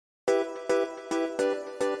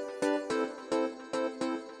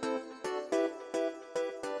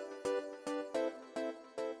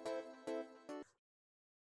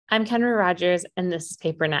I'm Kendra Rogers, and this is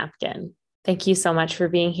Paper Napkin. Thank you so much for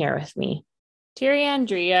being here with me. Thierry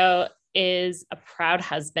Andriot is a proud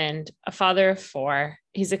husband, a father of four.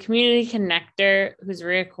 He's a community connector who's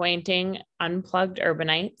reacquainting unplugged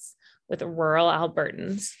urbanites with rural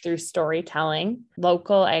Albertans through storytelling,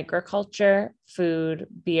 local agriculture, food,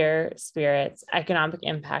 beer, spirits, economic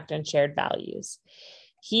impact, and shared values.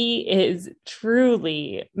 He is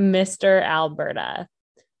truly Mr. Alberta.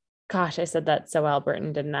 Gosh, I said that so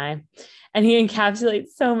Albertan, didn't I? And he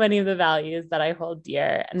encapsulates so many of the values that I hold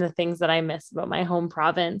dear and the things that I miss about my home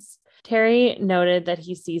province. Terry noted that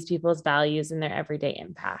he sees people's values in their everyday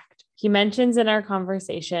impact. He mentions in our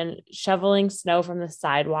conversation shoveling snow from the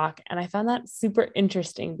sidewalk, and I found that super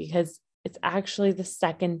interesting because it's actually the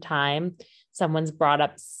second time someone's brought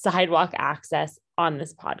up sidewalk access on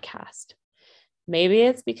this podcast. Maybe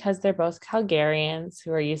it's because they're both Calgarians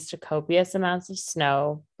who are used to copious amounts of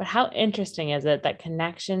snow, but how interesting is it that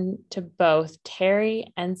connection to both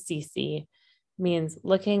Terry and Cece means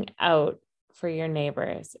looking out for your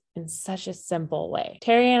neighbors in such a simple way.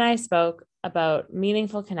 Terry and I spoke about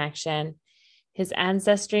meaningful connection, his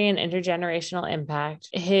ancestry and intergenerational impact,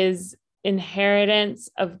 his inheritance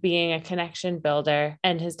of being a connection builder,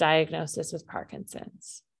 and his diagnosis with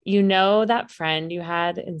Parkinson's. You know that friend you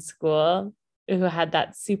had in school who had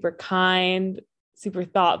that super kind, super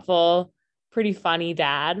thoughtful, pretty funny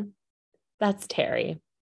dad? That's Terry.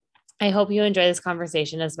 I hope you enjoy this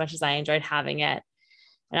conversation as much as I enjoyed having it.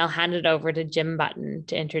 And I'll hand it over to Jim Button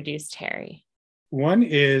to introduce Terry. One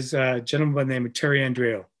is a gentleman by the name of Thierry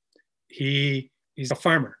Andriot. He's a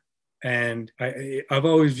farmer. And I've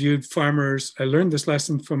always viewed farmers. I learned this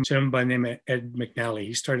lesson from a gentleman by the name of Ed McNally.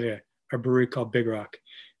 He started a brewery called Big Rock.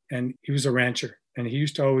 And he was a rancher. And he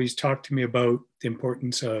used to always talk to me about the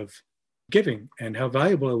importance of giving and how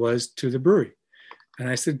valuable it was to the brewery. And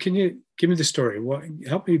I said, can you give me the story?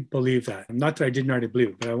 Help me believe that. Not that I didn't already believe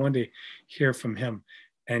it, but I wanted to hear from him.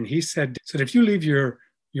 And he said if you leave your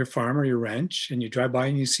farm or your ranch and you drive by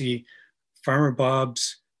and you see Farmer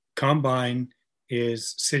Bob's combine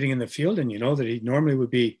is sitting in the field, and you know that he normally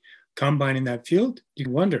would be combining that field, you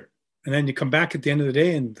wonder. And then you come back at the end of the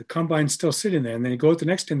day and the combine's still sitting there. And then you go out the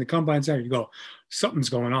next day and the combine's there. You go, something's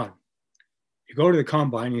going on. You go to the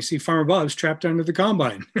combine and you see Farmer Bob's trapped under the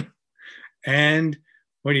combine. And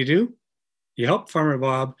what do? You help Farmer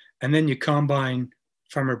Bob, and then you combine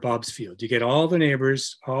Farmer Bob's field. You get all the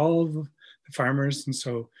neighbors, all the farmers. And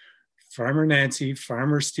so Farmer Nancy,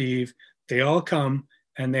 Farmer Steve, they all come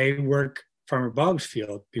and they work Farmer Bob's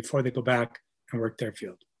field before they go back and work their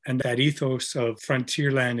field. And that ethos of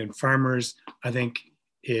frontierland and farmers, I think,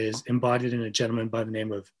 is embodied in a gentleman by the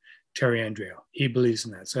name of Thierry Andriot. He believes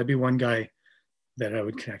in that. So that'd be one guy that I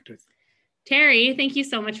would connect with. Terry, thank you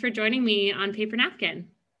so much for joining me on Paper Napkin.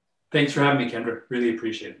 Thanks for having me, Kendra. Really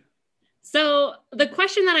appreciate it. So the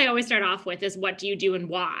question that I always start off with is, what do you do and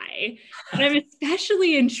why? And I'm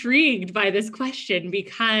especially intrigued by this question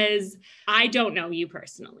because I don't know you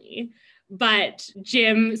personally. But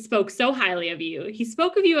Jim spoke so highly of you. He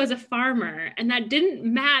spoke of you as a farmer, and that didn't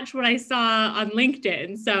match what I saw on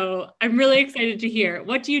LinkedIn. So I'm really excited to hear.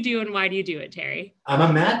 What do you do and why do you do it, Terry? I'm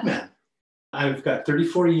a madman. I've got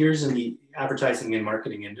 34 years in the advertising and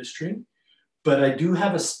marketing industry, but I do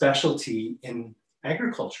have a specialty in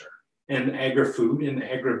agriculture and agri-food and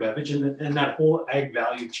agri-beverage and that whole ag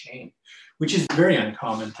value chain, which is very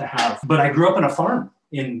uncommon to have. But I grew up on a farm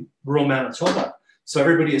in rural Manitoba. So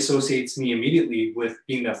everybody associates me immediately with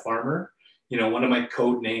being a farmer. You know, one of my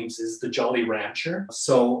code names is the Jolly Rancher.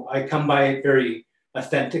 So I come by it very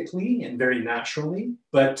authentically and very naturally,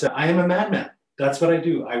 but I am a madman. That's what I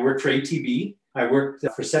do. I work for ATB. I worked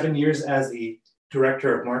for 7 years as the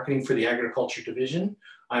Director of Marketing for the Agriculture Division.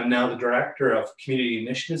 I'm now the Director of Community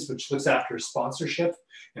Initiatives, which looks after sponsorship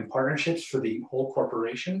and partnerships for the whole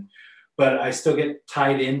corporation. But I still get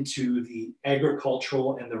tied into the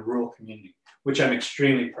agricultural and the rural community, which I'm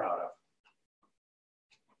extremely proud of.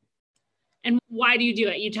 And why do you do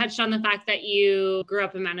it? You touched on the fact that you grew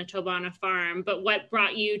up in Manitoba on a farm, but what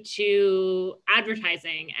brought you to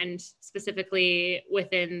advertising and specifically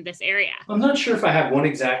within this area? I'm not sure if I have one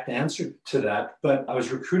exact answer to that, but I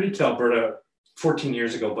was recruited to Alberta 14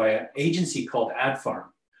 years ago by an agency called AdFarm.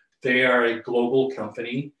 They are a global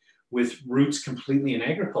company with roots completely in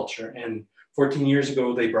agriculture. And 14 years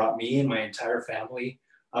ago, they brought me and my entire family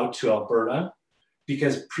out to Alberta,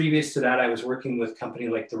 because previous to that, I was working with a company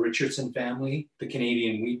like the Richardson family, the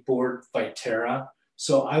Canadian Wheat Board, Viterra.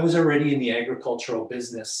 So I was already in the agricultural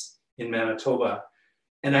business in Manitoba.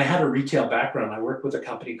 And I had a retail background. I worked with a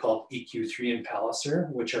company called EQ3 and Palliser,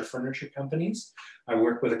 which are furniture companies. I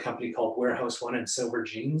worked with a company called Warehouse One and Silver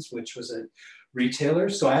Jeans, which was a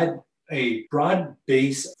retailers. So I had a broad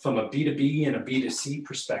base from a B2B and a B2C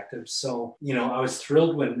perspective. So, I was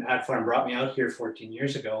thrilled when AdFarm brought me out here 14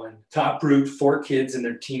 years ago, and to uproot 4 kids in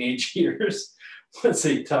their teenage years was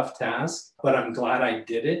a tough task, but I'm glad I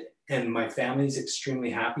did it. And my family's extremely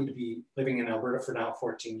happy to be living in Alberta for now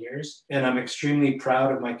 14 years. And I'm extremely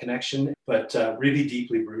proud of my connection, but really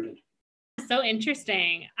deeply rooted. So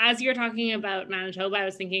interesting. As you're talking about Manitoba, I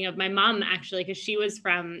was thinking of my mom actually, because she was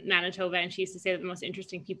from Manitoba and she used to say that the most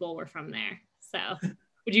interesting people were from there. So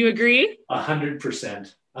would you agree?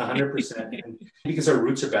 100%. And because our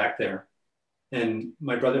roots are back there. And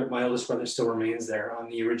my oldest brother still remains there on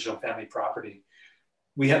the original family property.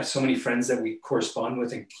 We have so many friends that we correspond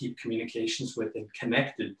with and keep communications with and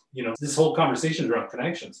connected. This whole conversation is around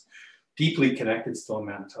connections, deeply connected still in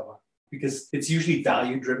Manitoba, because it's usually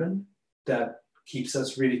value driven that keeps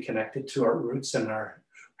us really connected to our roots and our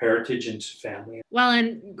heritage and family. Well,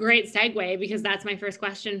 and great segue, because that's my first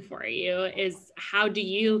question for you is, how do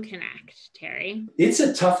you connect, Terry? It's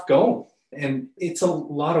a tough go, and it's a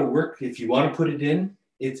lot of work. If you want to put it in,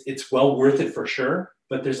 it's well worth it for sure,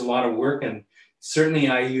 but there's a lot of work. And certainly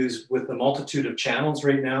I use, with a multitude of channels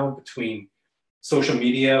right now, between social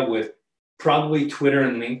media, with probably Twitter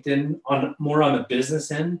and LinkedIn, more on the business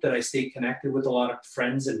end, that I stay connected with a lot of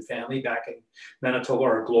friends and family back in Manitoba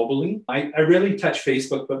or globally. I rarely touch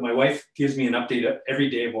Facebook, but my wife gives me an update every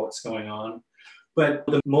day of what's going on. But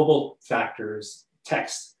the mobile factors,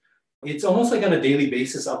 text, it's almost like on a daily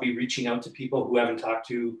basis, I'll be reaching out to people who I haven't talked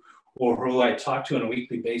to or who I talk to on a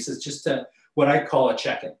weekly basis, just to what I call a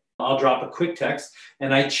check-in. I'll drop a quick text,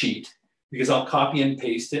 and I cheat because I'll copy and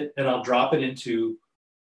paste it, and I'll drop it into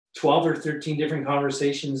 12 or 13 different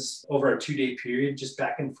conversations over a 2-day period, just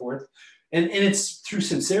back and forth. And it's through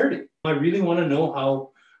sincerity. I really want to know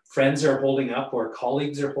how friends are holding up, or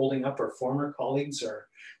colleagues are holding up, or former colleagues, or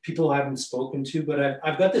people I haven't spoken to. But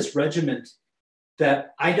I've got this regiment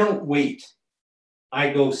that I don't wait, I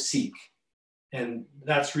go seek. And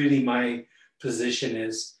that's really my position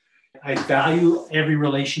is, I value every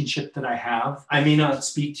relationship that I have. I may not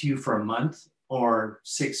speak to you for a month or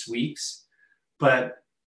 6 weeks, but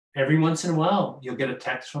every once in a while, you'll get a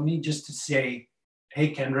text from me just to say,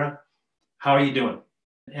 hey, Kendra, how are you doing?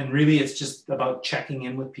 And really, it's just about checking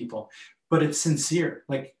in with people. But it's sincere.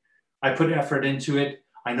 Like, I put effort into it.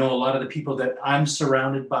 I know a lot of the people that I'm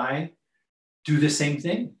surrounded by do the same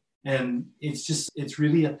thing. And it's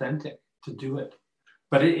really authentic to do it.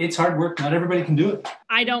 But it's hard work. Not everybody can do it.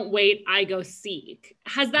 I don't wait, I go seek.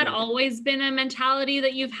 Has that always been a mentality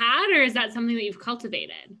that you've had, or is that something that you've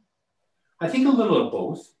cultivated? I think a little of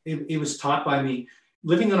both. It was taught by me.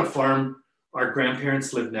 Living on a farm, our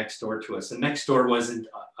grandparents lived next door to us, and next door wasn't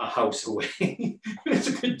a house away. It's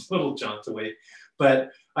a good little jaunt away.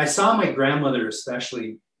 But I saw my grandmother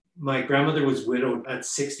especially. My grandmother was widowed at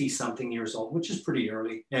 60-something years old, which is pretty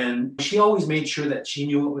early. And she always made sure that she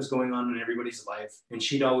knew what was going on in everybody's life. And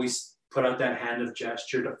she'd always put out that hand of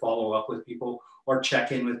gesture to follow up with people, or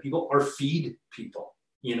check in with people, or feed people,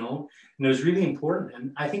 And it was really important.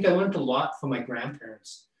 And I think I learned a lot from my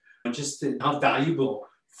grandparents, just how valuable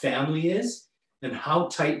family is, and how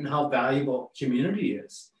tight and how valuable community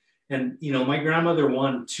is. And, my grandmother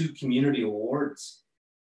won 2 community awards,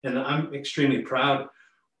 and I'm extremely proud.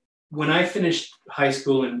 When I finished high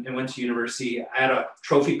school and went to university, I had a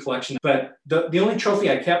trophy collection, but the only trophy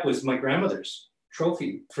I kept was my grandmother's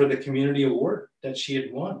trophy for the community award that she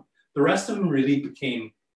had won. The rest of them really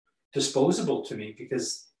became disposable to me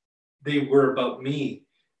because they were about me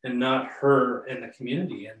and not her and the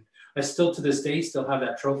community. And I still, to this day, still have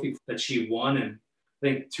that trophy that she won. And I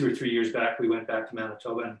think 2 or 3 years back, we went back to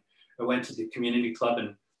Manitoba, and I went to the community club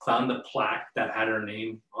and found the plaque that had her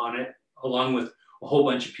name on it, along with a whole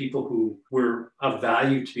bunch of people who were of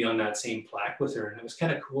value to be on that same plaque with her. And it was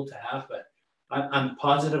kind of cool to have, but I'm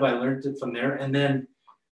positive I learned it from there. And then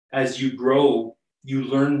as you grow, you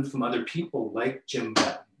learn from other people like Jim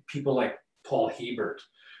Button, people like Paul Hebert,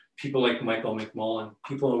 people like Michael McMullen,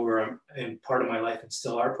 people who were in part of my life and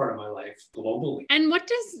still are part of my life globally. And what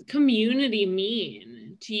does community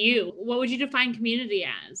mean to you? What would you define community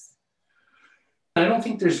as? I don't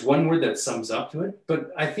think there's one word that sums up to it,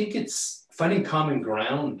 but I think it's finding common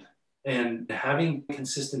ground and having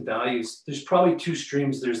consistent values. There's probably 2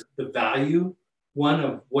 streams. There's the value one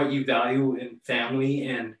of what you value in family.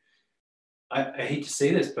 And I hate to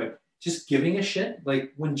say this, but just giving a shit.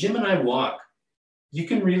 Like when Jim and I walk, you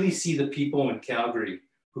can really see the people in Calgary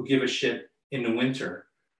who give a shit in the winter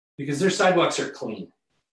because their sidewalks are clean.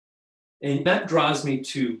 And that draws me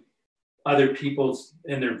to other people's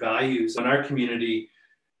and their values in our community,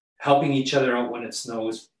 helping each other out when it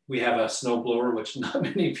snows, We have a snow blower, which not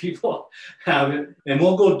many people have it, and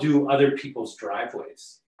we'll go do other people's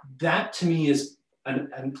driveways. That to me is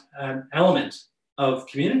an element of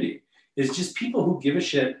community, is just people who give a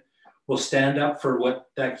shit will stand up for what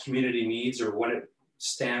that community needs or what it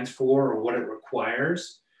stands for or what it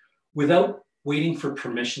requires without waiting for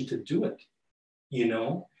permission to do it, you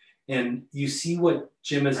know? And you see what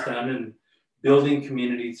Jim has done in building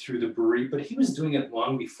community through the brewery, but he was doing it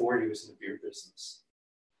long before he was in the beer business.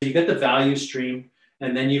 You got the value stream,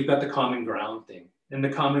 and then you've got the common ground thing. And the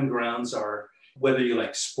common grounds are whether you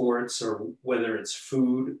like sports or whether it's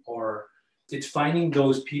food, or it's finding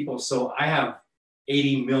those people. So I have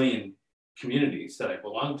 80 million communities that I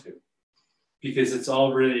belong to because it's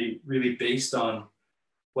all really, really based on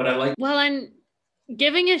what I like. Well, and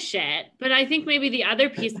giving a shit, but I think maybe the other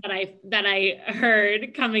piece that I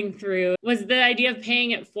heard coming through was the idea of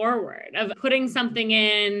paying it forward, of putting something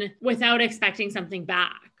in without expecting something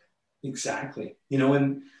back. Exactly. You know,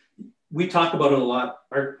 and we talk about it a lot.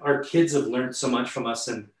 Our kids have learned so much from us,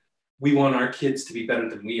 and we want our kids to be better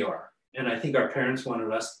than we are. And I think our parents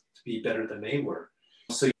wanted us to be better than they were.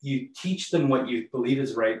 So you teach them what you believe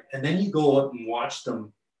is right, and then you go out and watch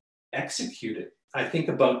them execute it. I think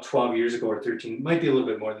about 12 years ago or 13, might be a little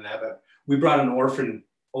bit more than that, but we brought an orphan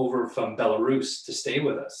over from Belarus to stay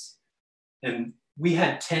with us. And we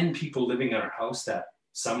had 10 people living in our house that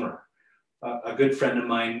summer. A good friend of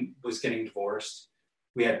mine was getting divorced.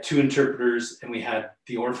 We had 2 interpreters, and we had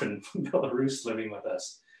the orphan from Belarus living with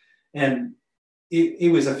us. And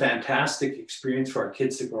it was a fantastic experience for our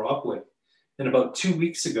kids to grow up with. And about 2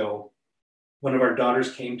 weeks ago, one of our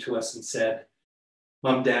daughters came to us and said,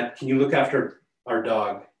 "Mom, Dad, can you look after our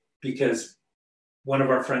dog? Because one of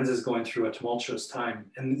our friends is going through a tumultuous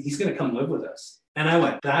time and he's going to come live with us." And I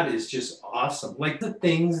went, that is just awesome. Like the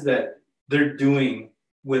things that they're doing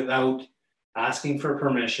without asking for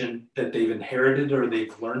permission, that they've inherited or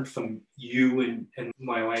they've learned from you and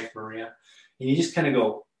my wife, Maria. And you just kind of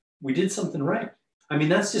go, we did something right. I mean,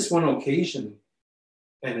 that's just one occasion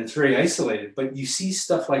and it's very isolated, but you see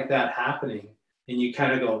stuff like that happening and you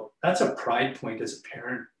kind of go, that's a pride point as a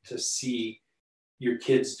parent to see your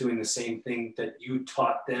kids doing the same thing that you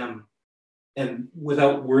taught them, and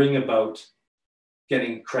without worrying about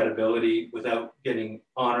getting credibility, without getting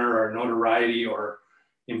honor or notoriety or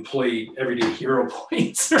employee everyday hero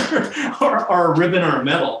points or a ribbon or a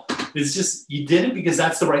medal. It's just, you did it because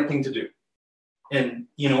that's the right thing to do. And,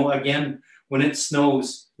 you know, again, when it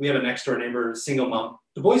snows, we have a next door neighbor, single mom.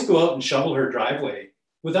 The boys go out and shovel her driveway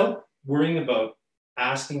without worrying about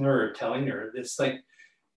asking her or telling her. It's like,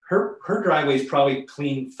 her driveway is probably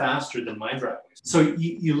clean faster than my driveway. So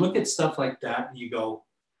you look at stuff like that and you go,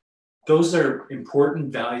 those are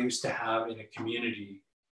important values to have in a community,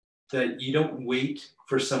 that you don't wait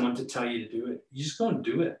for someone to tell you to do it. You just go and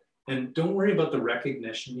do it. And don't worry about the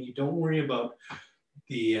recognition. You don't worry about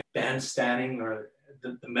the bandstanding or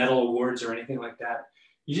the medal awards or anything like that.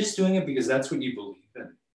 You're just doing it because that's what you believe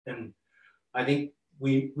in. And I think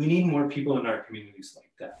we need more people in our communities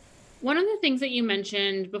like that. One of the things that you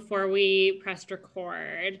mentioned before we pressed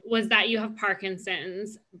record was that you have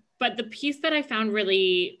Parkinson's, but the piece that I found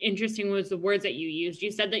really interesting was the words that you used. You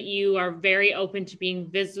said that you are very open to being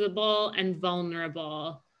visible and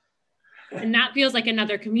vulnerable. And that feels like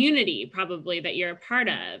another community probably that you're a part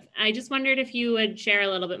of. I just wondered if you would share a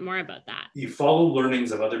little bit more about that. You follow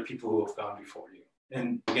learnings of other people who have gone before you.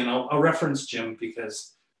 And again, I'll reference Jim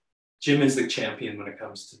because Jim is the champion when it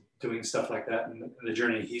comes to doing stuff like that and the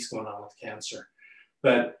journey he's going on with cancer.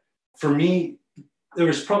 But for me, there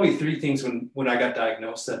was probably 3 things when I got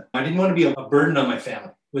diagnosed that I didn't want to be a burden on my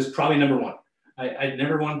family, was probably number 1. I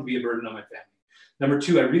never wanted to be a burden on my family. Number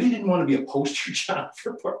 2, I really didn't want to be a poster child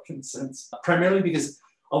for Parkinson's, primarily because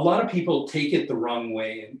a lot of people take it the wrong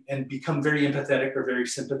way and become very empathetic or very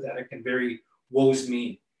sympathetic and very woe's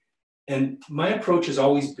me. And my approach has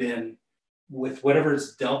always been, with whatever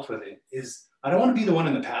is dealt with it, is I don't want to be the one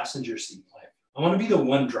in the passenger seat in life. I want to be the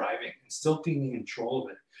one driving and still being in control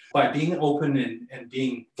of it. By being open and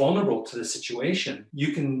being vulnerable to the situation,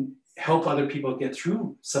 you can help other people get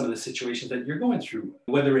through some of the situations that you're going through,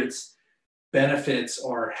 whether it's benefits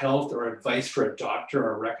or health or advice for a doctor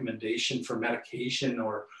or a recommendation for medication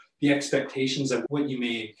or the expectations of what you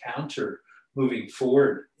may encounter moving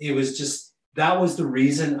forward. It was just, that was the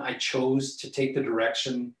reason I chose to take the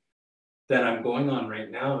direction that I'm going on right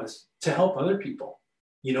now, is to help other people.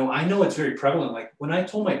 You know, I know it's very prevalent. Like when I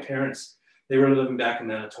told my parents, they were living back in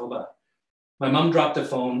Manitoba, my mom dropped the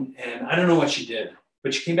phone and I don't know what she did,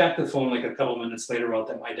 but she came back to the phone like a couple of minutes later while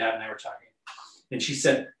that my dad and I were talking. And she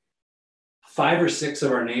said, 5 or 6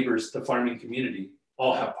 of our neighbors, the farming community,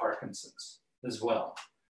 all have Parkinson's as well.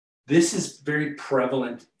 This is very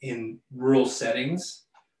prevalent in rural settings.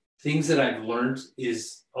 Things that I've learned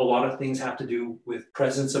is a lot of things have to do with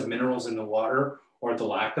presence of minerals in the water or the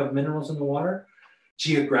lack of minerals in the water.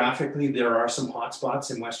 Geographically, there are some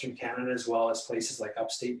hotspots in Western Canada, as well as places like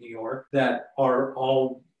upstate New York, that are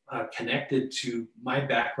all connected to my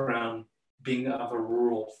background being of a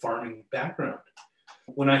rural farming background.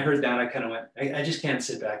 When I heard that, I kind of went, I just can't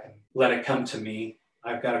sit back and let it come to me.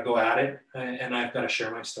 I've got to go at it, and I've got to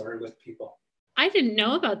share my story with people. I didn't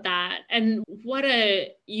know about that. And what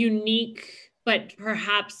a unique, but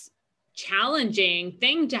perhaps challenging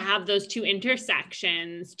thing to have those two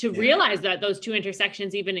intersections, to realize that those two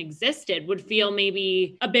intersections even existed would feel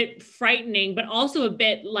maybe a bit frightening, but also a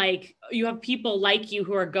bit like you have people like you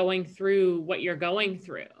who are going through what you're going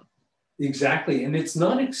through. Exactly. And it's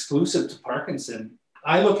not exclusive to Parkinson.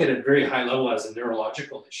 I look at it very high level as a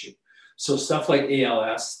neurological issue. So stuff like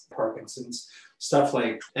ALS, Parkinson's, stuff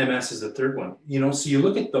like MS is the third one. So you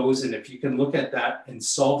look at those, and if you can look at that and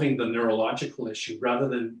solving the neurological issue rather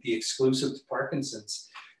than be exclusive to Parkinson's.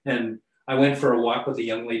 And I went for a walk with a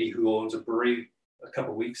young lady who owns a brewery a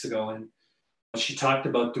couple of weeks ago, and she talked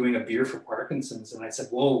about doing a beer for Parkinson's. And I said,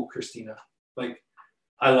 whoa, Christina,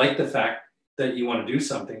 I like the fact that you want to do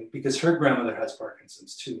something, because her grandmother has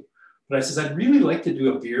Parkinson's too. But I says, I'd really like to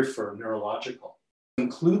do a beer for neurological.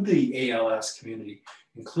 Include the ALS community,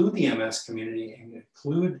 include the MS community, and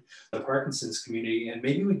include the Parkinson's community. And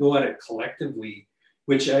maybe we go at it collectively,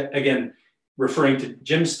 which again, referring to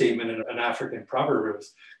Jim's statement in an African proverb,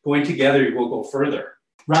 is going together, we'll go further.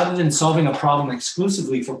 Rather than solving a problem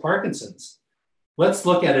exclusively for Parkinson's, let's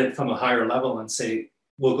look at it from a higher level and say,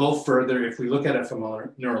 we'll go further if we look at it from a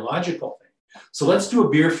neurological thing. So let's do a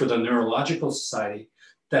beer for the Neurological Society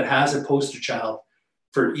that has a poster child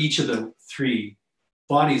for each of the three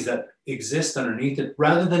bodies that exist underneath it,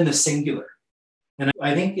 rather than the singular. And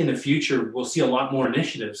I think in the future, we'll see a lot more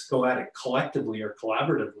initiatives go at it collectively or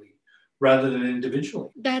collaboratively rather than individually.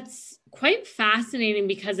 That's quite fascinating,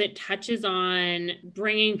 because it touches on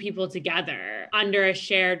bringing people together under a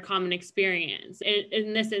shared common experience.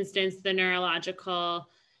 In this instance, the neurological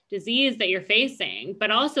disease that you're facing,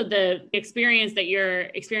 but also the experience that you're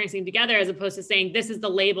experiencing together, as opposed to saying, this is the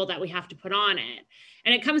label that we have to put on it.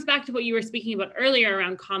 And it comes back to what you were speaking about earlier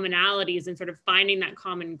around commonalities and sort of finding that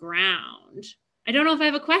common ground. I don't know if I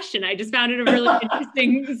have a question. I just found it a really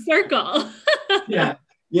interesting circle. Yeah.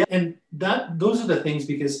 And those are the things,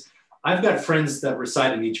 because I've got friends that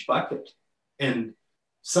reside in each bucket. And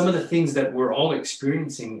some of the things that we're all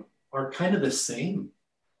experiencing are kind of the same.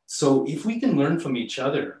 So if we can learn from each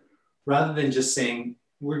other, rather than just saying,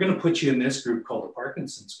 we're going to put you in this group called the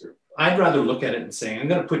Parkinson's group, I'd rather look at it and say, I'm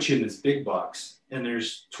going to put you in this big box, and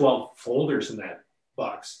there's 12 folders in that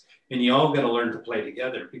box, and you all got to learn to play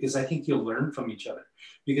together, because I think you'll learn from each other.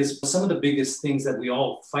 Because some of the biggest things that we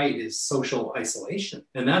all fight is social isolation.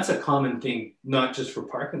 And that's a common thing, not just for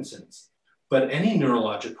Parkinson's, but any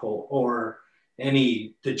neurological or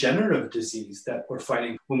any degenerative disease that we're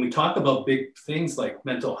fighting. When we talk about big things like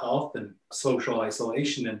mental health and social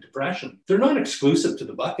isolation and depression, they're not exclusive to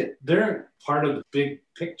the bucket. They're part of the big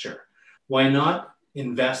picture. Why not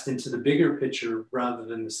invest into the bigger picture rather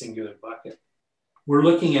than the singular bucket? We're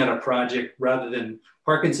looking at a project rather than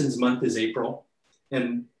Parkinson's month is April,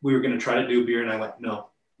 and we were going to try to do a beer, and I went, no,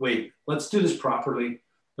 wait, let's do this properly.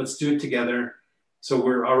 Let's do it together. So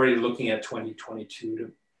we're already looking at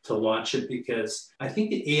 2022 to launch it, because I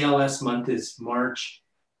think the ALS month is March,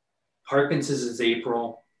 Parkinson's is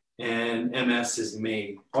April, and MS is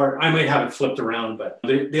May. Or I might have it flipped around, but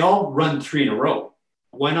they all run 3 in a row.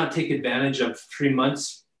 Why not take advantage of 3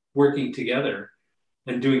 months working together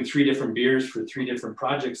and doing 3 different beers for 3 different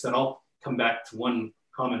projects that all come back to one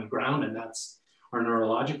common ground, and that's our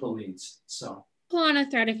neurological needs. So pull on a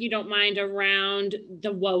thread, if you don't mind, around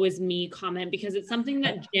the woe is me comment, because it's something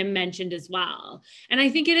that Jim mentioned as well. And I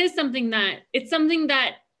think it is something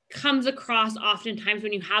that comes across oftentimes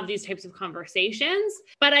when you have these types of conversations,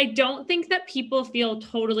 but I don't think that people feel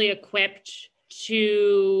totally equipped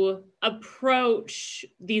to approach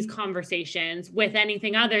these conversations with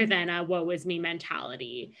anything other than a woe is me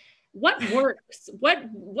mentality. What works? What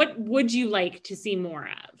would you like to see more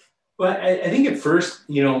of? Well, I think at first,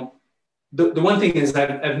 the one thing is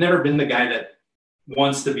I've never been the guy that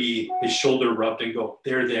wants to be his shoulder rubbed and go,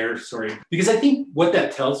 there, sorry. Because I think what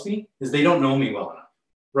that tells me is they don't know me well enough,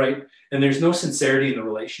 right? And there's no sincerity in the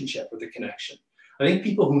relationship or the connection. I think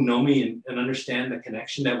people who know me and understand the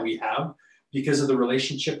connection that we have because of the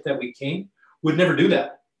relationship that we came would never do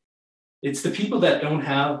that. It's the people that don't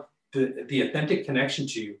have the authentic connection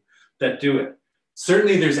to you that do it.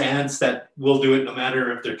 certainly there's aunts that will do it no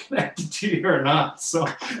matter if they're connected to you or not. So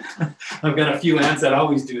I've got a few aunts that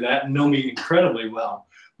always do that and know me incredibly well.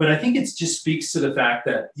 But I think it just speaks to the fact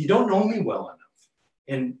that you don't know me well enough.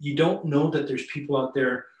 And you don't know that there's people out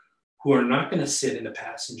there who are not going to sit in the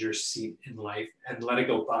passenger seat in life and let it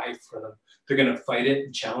go by for them. They're going to fight it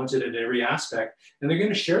and challenge it at every aspect. And they're going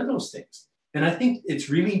to share those things. And I think it's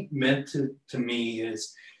really meant to me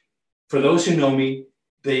is, for those who know me,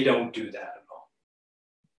 they don't do that at all.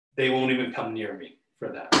 They won't even come near me for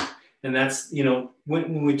that. And that's, you know,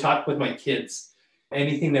 when we talk with my kids,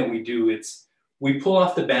 anything that we do, we pull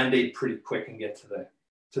off the Band-Aid pretty quick and get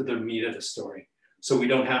to the meat of the story. So we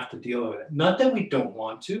don't have to deal with it. Not that we don't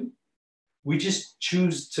want to. We just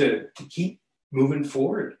choose to keep moving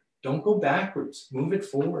forward. Don't go backwards. Move it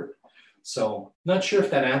forward. So not sure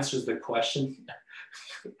if that answers the question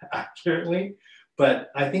accurately,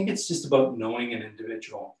 but I think it's just about knowing an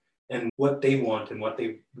individual and what they want and what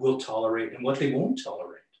they will tolerate and what they won't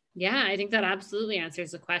tolerate. Yeah, I think that absolutely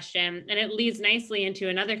answers the question. And it leads nicely into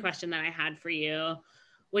another question that I had for you,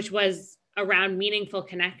 which was around meaningful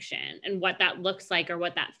connection and what that looks like or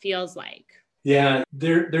what that feels like. Yeah,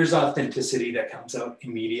 there's authenticity that comes out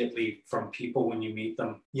immediately from people when you meet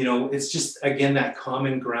them. You know, it's just, again, that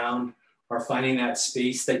common ground, or finding that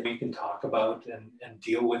space that we can talk about and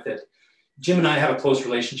deal with it. Jim and I have a close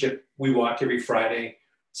relationship. We walk every Friday,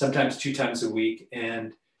 sometimes 2 times a week,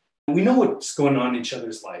 and we know what's going on in each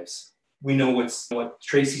other's lives. We know what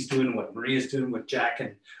Tracy's doing, what Maria's doing, what Jack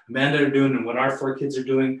and Amanda are doing, and what our 4 kids are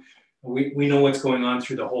doing. We know what's going on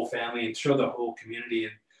through the whole family and through the whole community.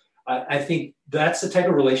 And I think that's the type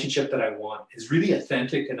of relationship that I want, is really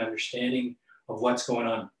authentic and understanding of what's going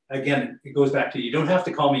on. Again, it goes back to, you don't have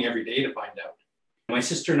to call me every day to find out. My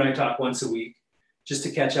sister and I talk once a week just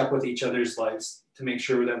to catch up with each other's lives, to make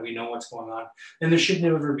sure that we know what's going on. And there should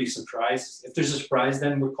never be surprises. If there's a surprise,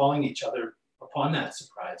 then we're calling each other upon that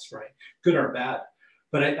surprise, right? Good or bad.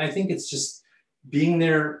 But I think it's just being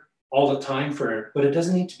there all the time for it, but it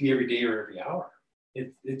doesn't need to be every day or every hour.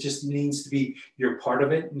 It just needs to be, you're part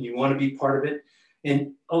of it and you want to be part of it.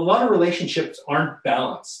 And a lot of relationships aren't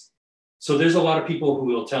balanced. So there's a lot of people who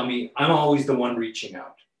will tell me, I'm always the one reaching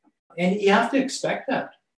out. And you have to expect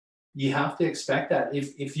that. You have to expect that.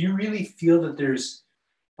 If you really feel that there's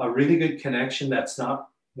a really good connection that's not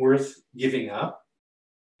worth giving up,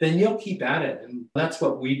 then you'll keep at it. And that's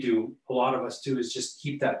what we do. A lot of us do, is just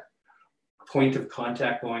keep that point of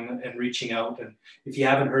contact going and reaching out. And if you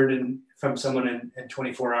haven't heard from someone in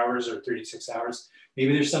 24 hours or 36 hours,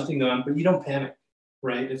 maybe there's something going on, but you don't panic,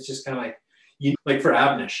 right? It's just kind of like for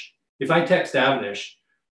Avnish. If I text Avnish,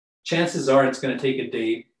 chances are it's going to take a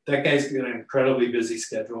day. That guy's got an incredibly busy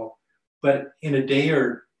schedule. But in a day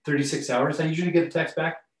or 36 hours, I usually get a text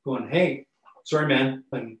back going, hey, sorry, man.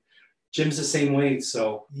 And Jim's the same way.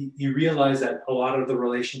 So you realize that a lot of the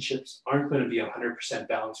relationships aren't going to be 100%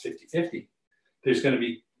 balanced 50-50. There's going to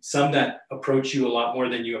be some that approach you a lot more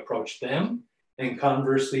than you approach them, and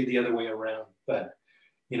conversely the other way around. But,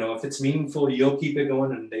 you know, if it's meaningful, you'll keep it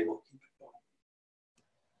going and they will keep it going.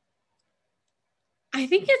 I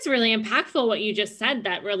think it's really impactful what you just said,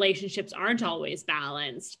 that relationships aren't always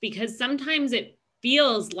balanced, because sometimes it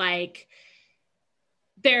feels like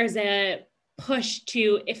there's a push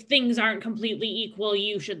to, if things aren't completely equal,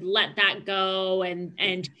 you should let that go,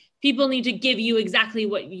 and people need to give you exactly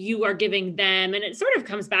what you are giving them. And it sort of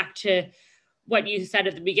comes back to what you said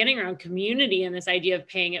at the beginning around community and this idea of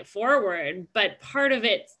paying it forward. But part of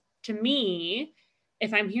it, to me,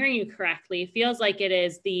 if I'm hearing you correctly, feels like it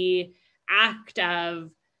is the act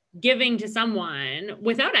of giving to someone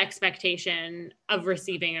without expectation of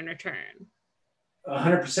receiving in return.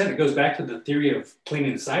 100%. It goes back to the theory of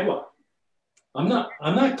cleaning the sidewalk. I'm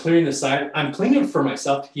not clearing the side. I'm cleaning it for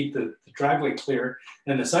myself to keep the driveway clear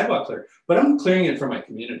and the sidewalk clear, but I'm clearing it for my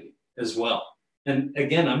community as well. And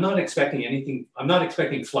again, I'm not expecting anything. I'm not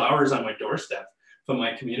expecting flowers on my doorstep from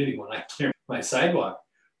my community when I clear my sidewalk,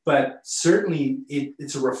 but certainly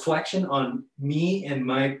it's a reflection on me and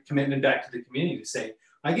my commitment back to the community to say,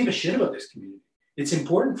 I give a shit about this community. It's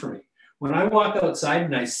important for me. When I walk outside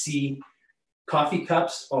and I see coffee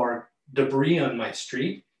cups or debris on my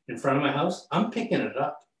street in front of my house, I'm picking it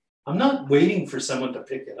up. I'm not waiting for someone to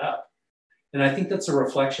pick it up. And I think that's a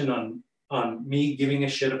reflection on me giving a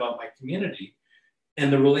shit about my community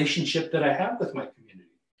and the relationship that I have with my community.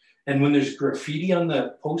 And when there's graffiti on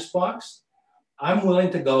the post box, I'm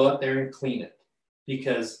willing to go out there and clean it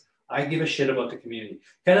because I give a shit about the community.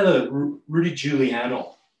 Kind of the Rudy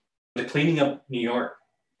Giuliano, the cleaning up New York.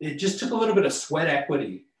 It just took a little bit of sweat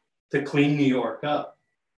equity to clean New York up.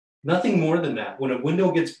 Nothing more than that. When a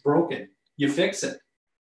window gets broken, you fix it.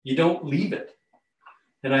 You don't leave it.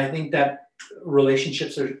 And I think that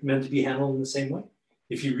relationships are meant to be handled in the same way.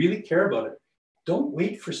 If you really care about it, don't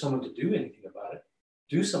wait for someone to do anything about it.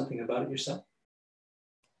 Do something about it yourself.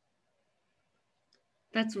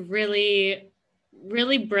 That's really,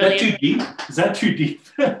 really brilliant. Is that too deep? Is that too deep?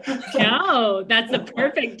 No, that's a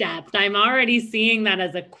perfect depth. I'm already seeing that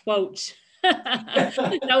as a quote.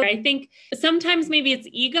 No, I think sometimes maybe it's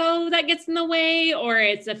ego that gets in the way, or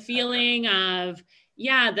it's a feeling of,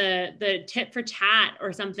 yeah, the tit for tat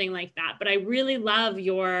or something like that. But I really love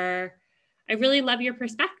your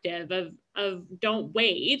perspective of don't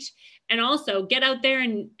wait, and also get out there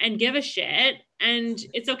and give a shit. And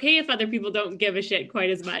it's okay if other people don't give a shit quite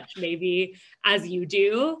as much maybe as you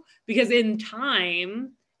do, because in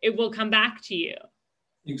time it will come back to you.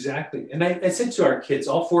 Exactly. And I said to our kids,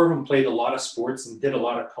 all four of them played a lot of sports and did a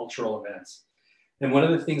lot of cultural events. And one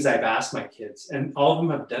of the things I've asked my kids, and all of them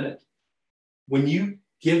have done it, when you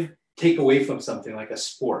take away from something like a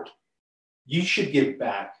sport, you should give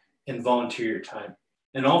back and volunteer your time.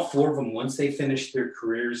 And all four of them, once they finished their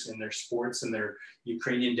careers in their sports and their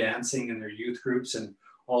Ukrainian dancing and their youth groups and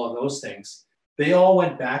all of those things, they all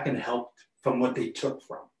went back and helped from what they took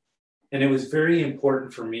from. And it was very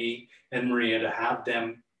important for me and Maria to have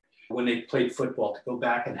them, when they played football, to go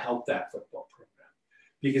back and help that football program,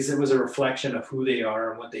 because it was a reflection of who they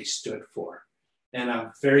are and what they stood for. And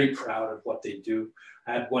I'm very proud of what they do.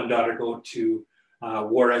 I had one daughter go to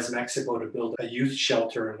Juarez, Mexico, to build a youth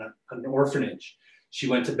shelter and an orphanage. She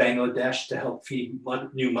went to Bangladesh to help feed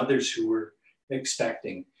new mothers who were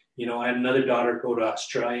expecting. You know, I had another daughter go to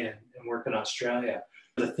Australia and work in Australia.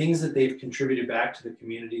 The things that they've contributed back to the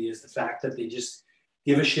community is the fact that they just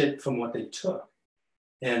give a shit from what they took.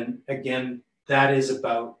 And again, that is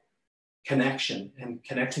about connection and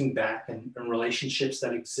connecting back and relationships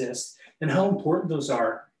that exist and how important those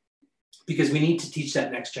are, because we need to teach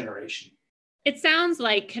that next generation. It sounds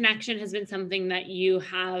like connection has been something that you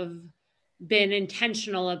have been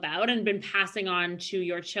intentional about and been passing on to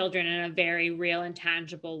your children in a very real and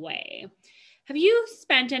tangible way. Have you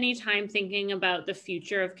spent any time thinking about the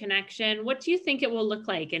future of connection? What do you think it will look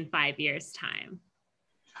like in 5 years' time?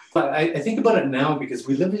 I think about it now because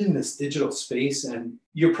we live in this digital space, and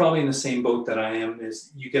you're probably in the same boat that I am.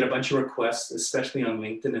 Is you get a bunch of requests, especially on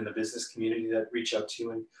LinkedIn in the business community, that reach out to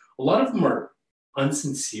you, and a lot of them are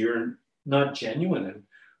unsincere and not genuine. And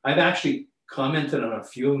I've actually commented on a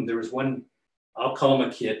few of them. There was one, I'll call him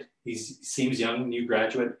a kid. He seems young, new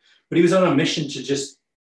graduate, but he was on a mission to just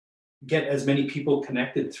get as many people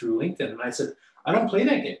connected through LinkedIn. And I said, I don't play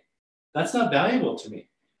that game. That's not valuable to me.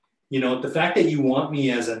 You know, the fact that you want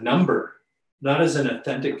me as a number, not as an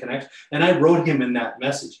authentic connection. And I wrote him in that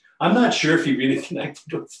message. I'm not sure if he really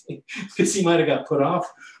connected with me because he might have got put off.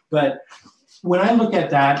 But when I look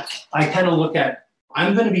at that, I kind of look at,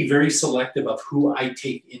 I'm going to be very selective of who I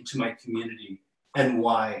take into my community and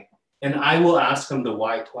why. And I will ask them the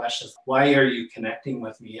why questions. Why are you connecting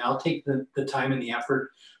with me? I'll take the time and the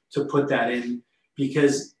effort to put that in,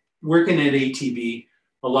 because working at ATB,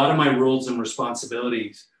 a lot of my roles and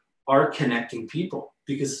responsibilities are connecting people.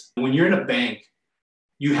 Because when you're in a bank,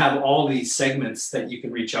 you have all these segments that you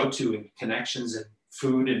can reach out to, and connections and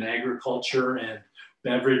food and agriculture and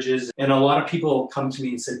beverages. And a lot of people come to me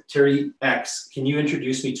and said, Terry X, can you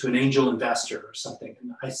introduce me to an angel investor or something?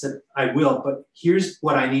 And I said, I will, but here's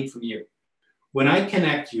what I need from you. When I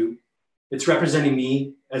connect you, it's representing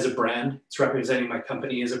me as a brand. It's representing my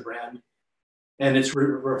company as a brand. And it's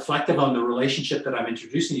reflective on the relationship that I'm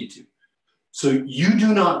introducing you to. So you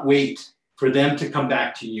do not wait for them to come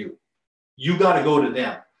back to you. You got to go to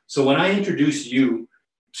them. So when I introduce you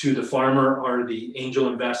to the farmer or the angel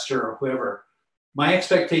investor or whoever, my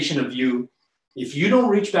expectation of you, if you don't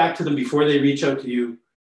reach back to them before they reach out to you,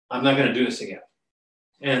 I'm not going to do this again.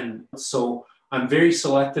 And so I'm very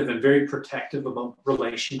selective and very protective about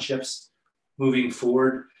relationships moving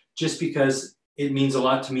forward, just because it means a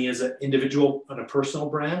lot to me as an individual and a personal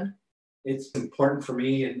brand. It's important for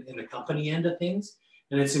me in the company end of things.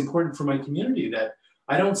 And it's important for my community that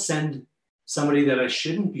I don't send somebody that I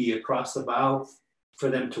shouldn't be across the bow for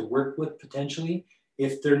them to work with potentially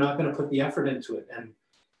if they're not going to put the effort into it. And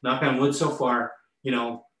knock on wood, so far, you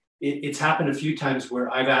know, it's happened a few times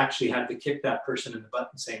where I've actually had to kick that person in the butt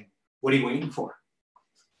and saying, what are you waiting for?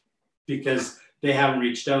 Because they haven't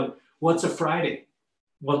reached out. Well, it's a Friday.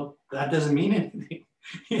 Well, that doesn't mean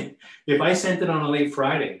anything. If I sent it on a late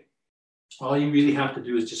Friday, all you really have to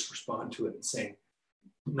do is just respond to it and say,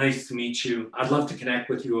 nice to meet you. I'd love to connect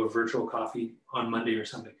with you, a virtual coffee on Monday or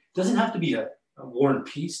something. It doesn't have to be a War and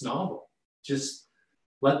Peace novel. Just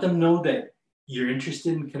let them know that you're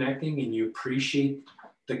interested in connecting and you appreciate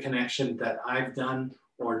the connection that I've done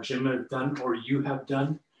or Jim have done or you have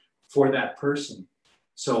done for that person.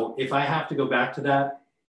 So if I have to go back to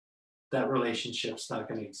that relationship's not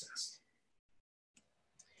going to exist.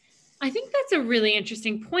 I think that's a really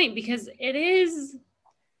interesting point, because it is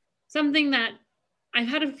something that I've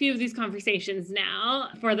had a few of these conversations now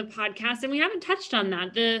for the podcast, and we haven't touched on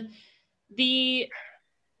that. The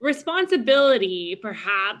responsibility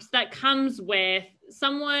perhaps that comes with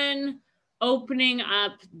someone opening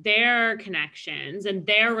up their connections and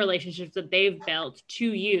their relationships that they've built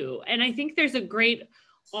to you. And I think there's a great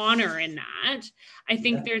honor in that. I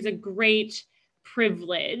think there's a great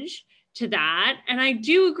privilege to that. And I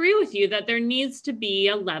do agree with you that there needs to be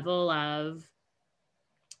a level of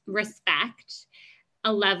respect,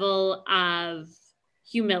 a level of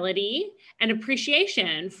humility and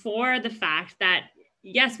appreciation for the fact that,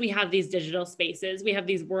 yes, we have these digital spaces. We have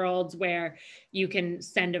these worlds where you can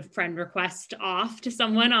send a friend request off to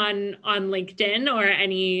someone on LinkedIn or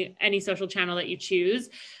any social channel that you choose.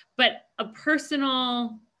 But a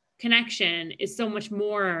personal connection is so much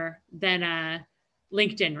more than a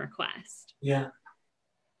LinkedIn request. Yeah.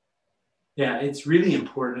 Yeah, it's really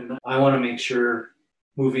important. I want to make sure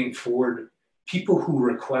moving forward, people who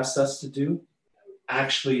request us to do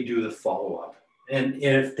actually do the follow-up. And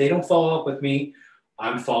if they don't follow up with me,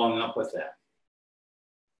 I'm following up with them.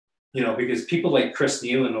 Because people like Chris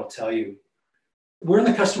Nealon will tell you, we're in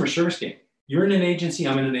the customer service game. You're in an agency,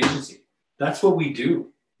 I'm in an agency. That's what we do.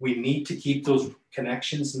 We need to keep those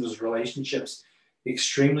connections and those relationships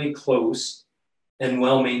extremely close and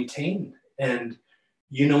well maintained. And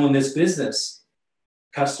in this business,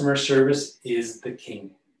 customer service is the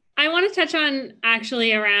king. I want to touch on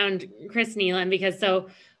actually around Chris Nealon, because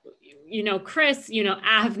Chris,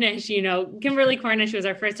 Avnish, Kimberly Cornish was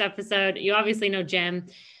our first episode. You obviously know Jim.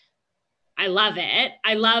 I love it.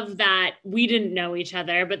 I love that we didn't know each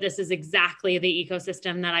other, but this is exactly the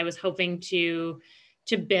ecosystem that I was hoping to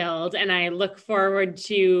build. And I look forward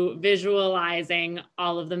to visualizing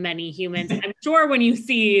all of the many humans. I'm sure when you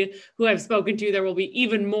see who I've spoken to, there will be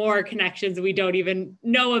even more connections we don't even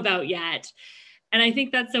know about yet. And I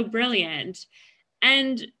think that's so brilliant.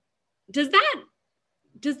 And does that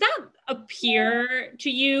appear to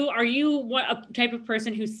you? Are you a type of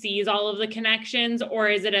person who sees all of the connections, or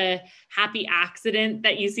is it a happy accident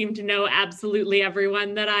that you seem to know absolutely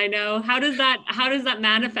everyone that I know? How does that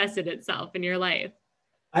manifest itself in your life?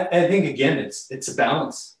 I think, again, it's a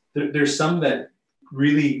balance. There's some that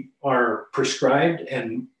really are prescribed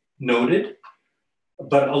and noted,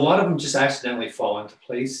 but a lot of them just accidentally fall into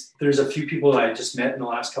place. There's a few people that I just met in the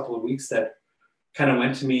last couple of weeks that kind of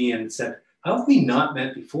went to me and said, how have we not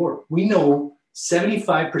met before? We know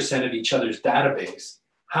 75% of each other's database.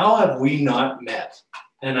 How have we not met?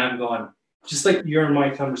 And I'm going, just like you're in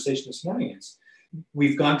my conversation this morning, is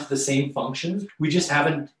we've gone to the same functions. We just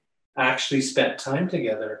haven't actually spent time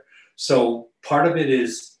together. So part of it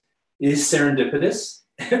is serendipitous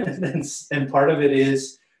and part of it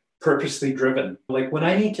is purposely driven. Like when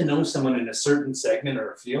I need to know someone in a certain segment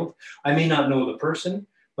or a field, I may not know the person,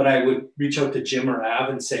 but I would reach out to Jim or Av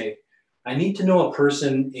and say, I need to know a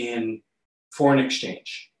person in foreign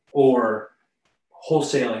exchange or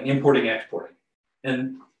wholesaling, importing, exporting,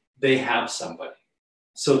 and they have somebody.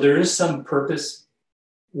 So there is some purpose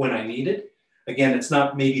when I need it. Again, it's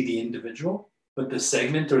not maybe the individual, but the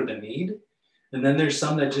segment or the need. And then there's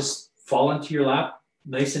some that just fall into your lap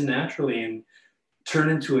nice and naturally and turn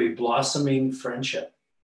into a blossoming friendship.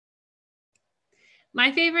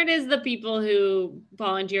 My favorite is the people who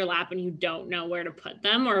fall into your lap and you don't know where to put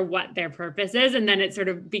them or what their purpose is. And then it sort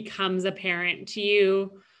of becomes apparent to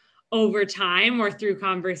you over time or through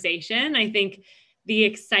conversation. I think the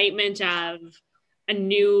excitement of a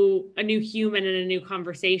new human and a new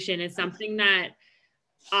conversation is something that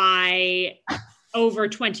I, over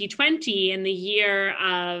 2020, in the year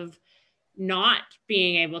of not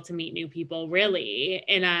being able to meet new people really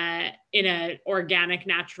in a organic,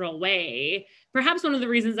 natural way. Perhaps one of the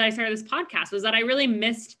reasons that I started this podcast was that I really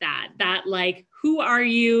missed that like, who are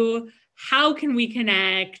you? How can we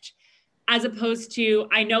connect? As opposed to,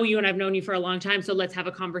 I know you and I've known you for a long time, so let's have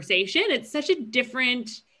a conversation. It's such a different,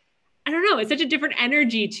 it's such a different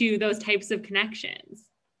energy to those types of connections.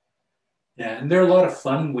 Yeah, and they're a lot of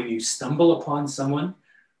fun when you stumble upon someone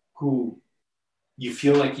who you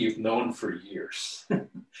feel like you've known for years.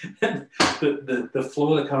 the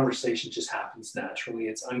flow of the conversation just happens naturally.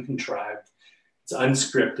 It's uncontrived, it's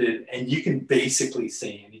unscripted, and you can basically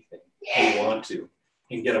say anything you want to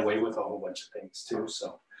and get away with a whole bunch of things too.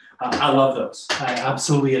 So I love those. I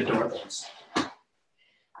absolutely adore those.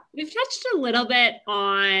 We've touched a little bit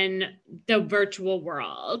on the virtual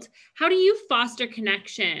world. How do you foster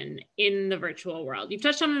connection in the virtual world? You've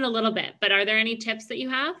touched on it a little bit, but are there any tips that you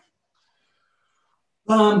have?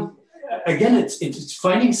 Again, it's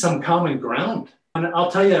finding some common ground. And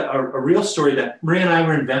I'll tell you a real story that Maria and I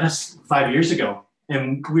were in Venice 5 years ago,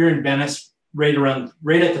 and we were in Venice right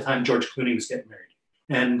at the time George Clooney was getting married.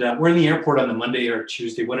 And we're in the airport on the Monday or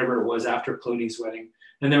Tuesday, whatever it was, after Clooney's wedding.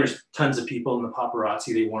 And there was tons of people in the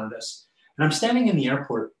paparazzi, they warned us. And I'm standing in the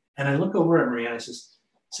airport and I look over at Maria and I says,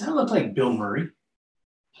 does that look like Bill Murray?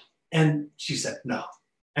 And she said, no.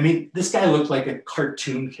 I mean, this guy looked like a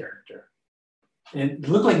cartoon character. And it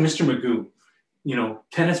looked like Mr. Magoo, you know,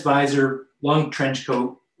 tennis visor, long trench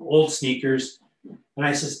coat, old sneakers. And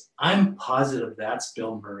I says, I'm positive that's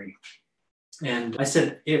Bill Murray. And I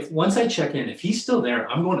said, once I check in, if he's still there,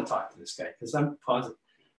 I'm going to talk to this guy because I'm positive.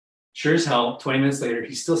 Sure as hell, 20 minutes later,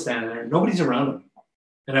 he's still standing there. Nobody's around him.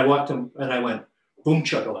 And I walked him and I went, boom,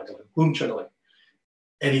 chugga-lugga, boom, chugga-lugga.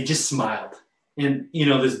 And he just smiled. And, you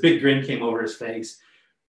know, this big grin came over his face.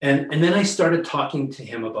 And then I started talking to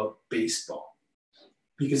him about baseball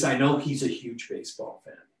because I know he's a huge baseball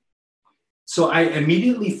fan. So I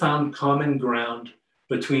immediately found common ground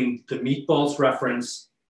between the Meatballs reference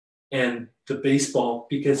and the baseball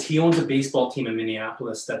because he owns a baseball team in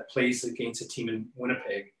Minneapolis that plays against a team in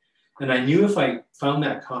Winnipeg. And I knew if I found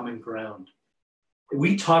that common ground,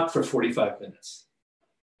 we talked for 45 minutes,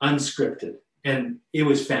 unscripted, and it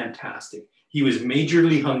was fantastic. He was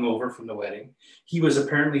majorly hungover from the wedding. He was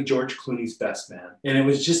apparently George Clooney's best man, and it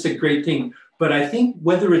was just a great thing. But I think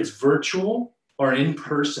whether it's virtual or in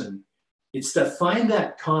person, it's to find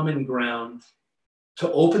that common ground,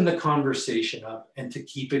 to open the conversation up and to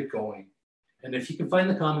keep it going. And if you can find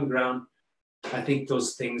the common ground, I think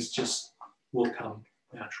those things just will come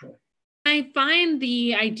naturally. I find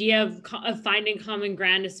the idea of finding common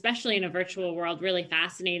ground, especially in a virtual world, really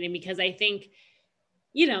fascinating because I think,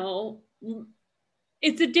 you know,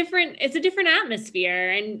 it's a different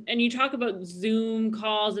atmosphere. And you talk about Zoom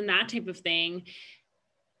calls and that type of thing.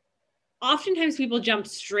 Oftentimes people jump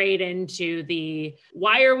straight into the,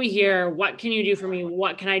 why are we here? What can you do for me?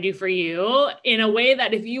 What can I do for you? In a way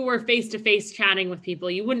that if you were face-to-face chatting with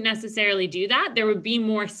people, you wouldn't necessarily do that. There would be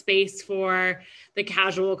more space for the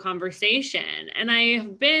casual conversation. And I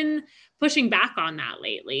have been pushing back on that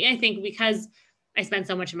lately. I think because I spend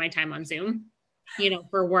so much of my time on Zoom, you know,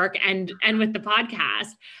 for work and with the podcast,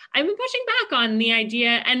 I've been pushing back on the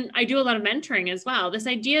idea, and I do a lot of mentoring as well, this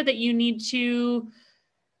idea that you need to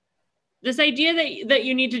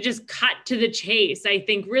just cut to the chase, I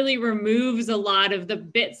think really removes a lot of the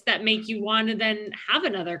bits that make you want to then have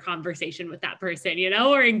another conversation with that person, you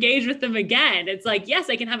know, or engage with them again. It's like, yes,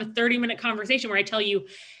 I can have a 30-minute conversation where I tell you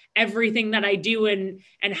everything that I do and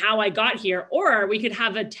how I got here. Or we could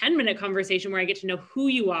have a 10-minute conversation where I get to know who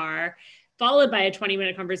you are, followed by a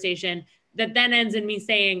 20-minute conversation that then ends in me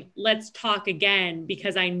saying, let's talk again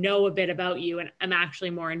because I know a bit about you and I'm actually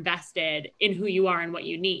more invested in who you are and what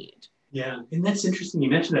you need. Yeah, and that's interesting you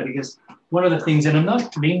mentioned that because one of the things, and I'm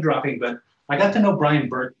not name dropping, but I got to know Brian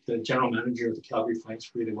Burke, the general manager of the Calgary Flames,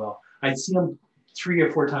 really well. I'd see him 3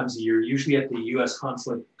 or 4 times a year, usually at the U.S.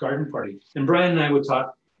 Consulate Garden Party. And Brian and I would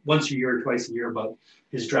talk once a year or twice a year about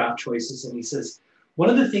his draft choices. And he says, one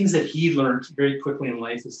of the things that he learned very quickly in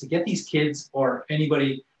life is to get these kids or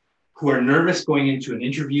anybody who are nervous going into an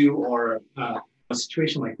interview or a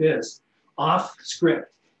situation like this off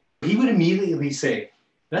script. He would immediately say,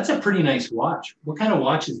 that's a pretty nice watch. What kind of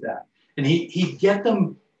watch is that? And he'd get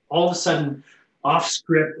them all of a sudden off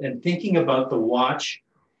script and thinking about the watch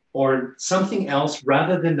or something else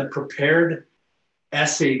rather than the prepared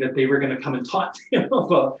essay that they were going to come and talk to him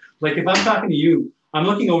about. Like if I'm talking to you, I'm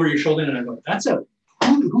looking over your shoulder and I go,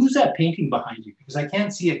 who's that painting behind you? Because I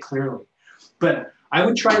can't see it clearly. But I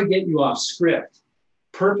would try to get you off script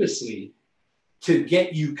purposely to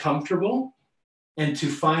get you comfortable and to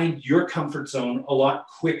find your comfort zone a lot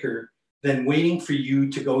quicker than waiting for you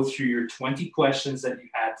to go through your 20 questions that you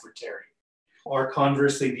had for Terry, or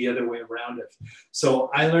conversely, the other way around it.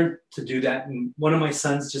 So I learned to do that. And one of my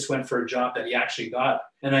sons just went for a job that he actually got.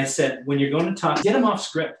 And I said, when you're going to talk, get him off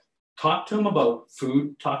script. Talk to him about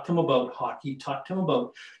food, talk to him about hockey, talk to him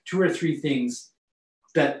about 2 or 3 things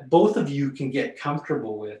that both of you can get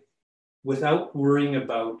comfortable with without worrying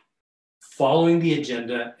about following the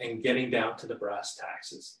agenda and getting down to the brass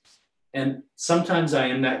taxes. And sometimes I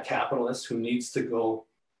am that capitalist who needs to go,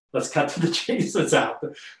 let's cut to the chase, let's out.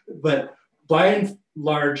 But by and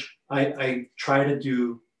large, I try to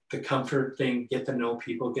do the comfort thing, get to know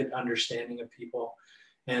people, get understanding of people,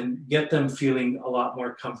 and get them feeling a lot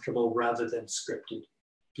more comfortable rather than scripted.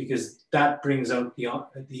 because that brings out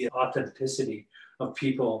the authenticity of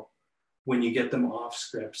people when you get them off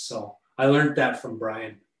script. So I learned that from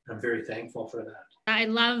Brian. I'm very thankful for that. I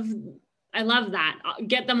love that.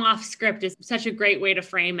 Get them off script is such a great way to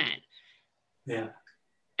frame it. Yeah.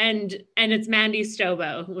 And it's Mandy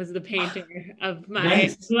Stobo, who was the painter of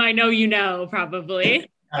Nice. who I know you know probably.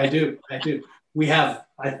 I do. We have,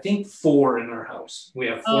 I think, 4 in our house. We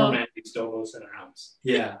have 4 Mandy Stobos in our house.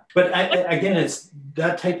 Yeah. But again, it's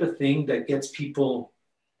that type of thing that gets people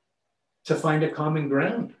to find a common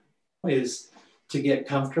ground, is to get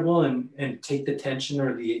comfortable and take the tension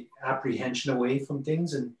or the apprehension away from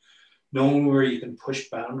things, and knowing where you can push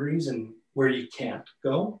boundaries and where you can't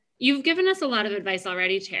go. You've given us a lot of advice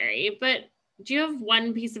already, Terry, but do you have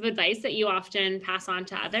one piece of advice that you often pass on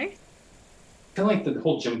to others? Kind of like the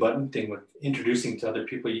whole Jim Button thing with introducing to other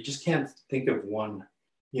people. You just can't think of one.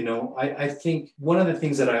 You know, I think one of the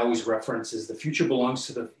things that I always reference is the future belongs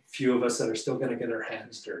to the few of us that are still going to get our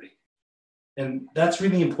hands dirty. And that's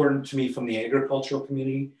really important to me from the agricultural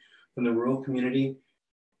community, from the rural community.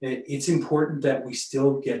 It's important that we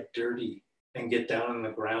still get dirty and get down on the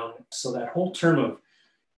ground. So that whole term of,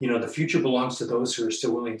 you know, the future belongs to those who are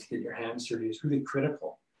still willing to get your hands dirty is really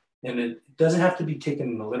critical. And it doesn't have to be taken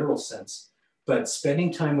in the literal sense, but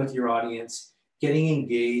spending time with your audience, getting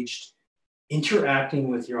engaged, interacting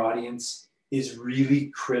with your audience is really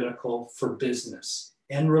critical for business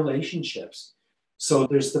and relationships. So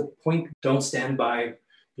there's the point, don't stand by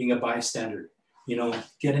being a bystander, you know,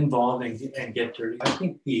 get involved and get dirty. I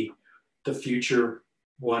think the future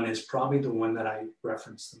one is probably the one that I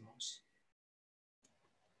reference the most.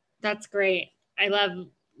 That's great. I love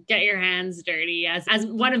get your hands dirty as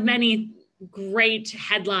one of many great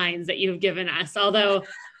headlines that you've given us. Although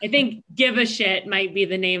I think give a shit might be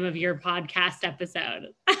the name of your podcast episode.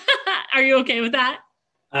 Are you okay with that?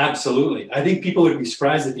 Absolutely. I think people would be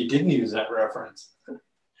surprised if you didn't use that reference.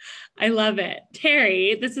 I love it.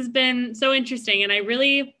 Terry, this has been so interesting. And I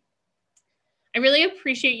really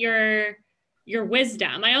appreciate your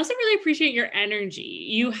wisdom. I also really appreciate your energy.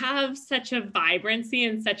 You have such a vibrancy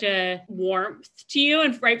and such a warmth to you.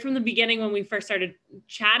 And right from the beginning, when we first started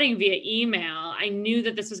chatting via email, I knew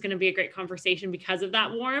that this was going to be a great conversation because of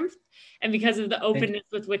that warmth and because of the openness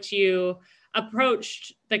with which you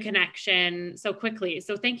approached the connection so quickly.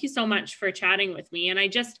 So thank you so much for chatting with me. And I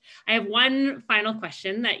have one final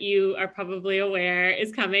question that you are probably aware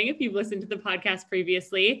is coming if you've listened to the podcast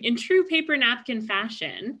previously. In true paper napkin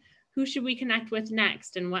fashion, who should we connect with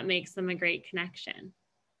next and what makes them a great connection?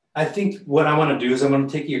 I think what I want to do is I want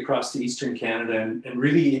to take you across to Eastern Canada and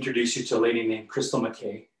really introduce you to a lady named Crystal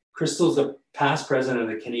McKay. Crystal's the past president of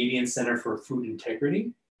the Canadian Centre for Food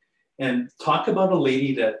Integrity, and talk about a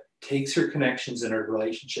lady that takes her connections and her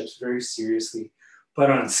relationships very seriously,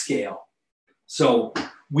 but on scale. So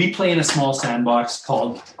we play in a small sandbox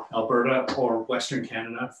called Alberta or Western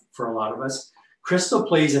Canada for a lot of us. Crystal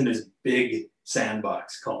plays in this big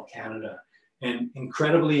sandbox called Canada, and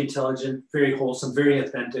incredibly intelligent, very wholesome, very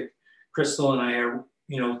authentic. Crystal and I are,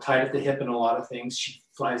 you know, tied at the hip in a lot of things. She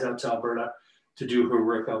flies out to Alberta to do her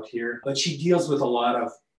work out here, but she deals with a lot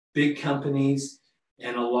of big companies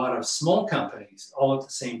and a lot of small companies all at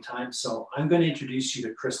the same time. So I'm going to introduce you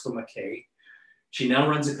to Crystal McKay. She now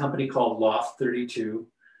runs a company called Loft 32,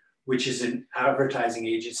 which is an advertising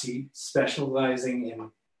agency specializing in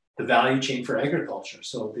the value chain for agriculture.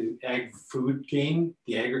 So the ag food game,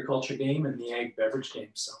 the agriculture game, and the ag beverage game.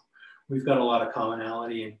 So we've got a lot of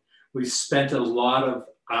commonality, and we've spent a lot of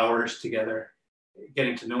hours together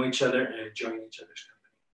getting to know each other and enjoying each other's company.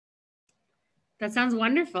 That sounds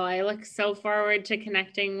wonderful. I look so forward to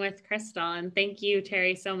connecting with Crystal, and thank you,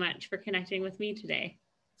 Terry, so much for connecting with me today.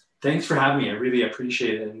 Thanks for having me. I really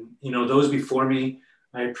appreciate it. And, you know, those before me,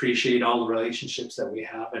 I appreciate all the relationships that we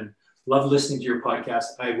have and love listening to your podcast.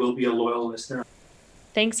 I will be a loyal listener.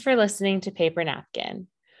 Thanks for listening to Paper Napkin.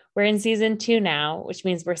 We're in season 2 now, which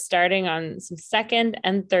means we're starting on some second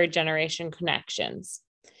and third generation connections.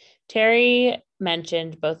 Terry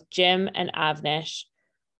mentioned both Jim and Avnish,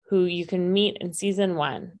 who you can meet in season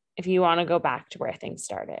 1 if you want to go back to where things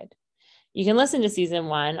started. You can listen to season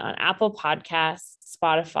 1 on Apple Podcasts,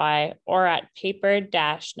 Spotify, or at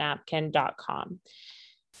paper-napkin.com.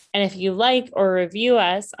 And if you like or review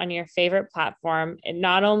us on your favorite platform, it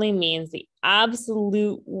not only means the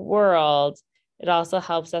absolute world, it also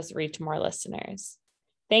helps us reach more listeners.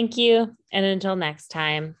 Thank you. And until next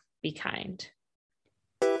time, be kind.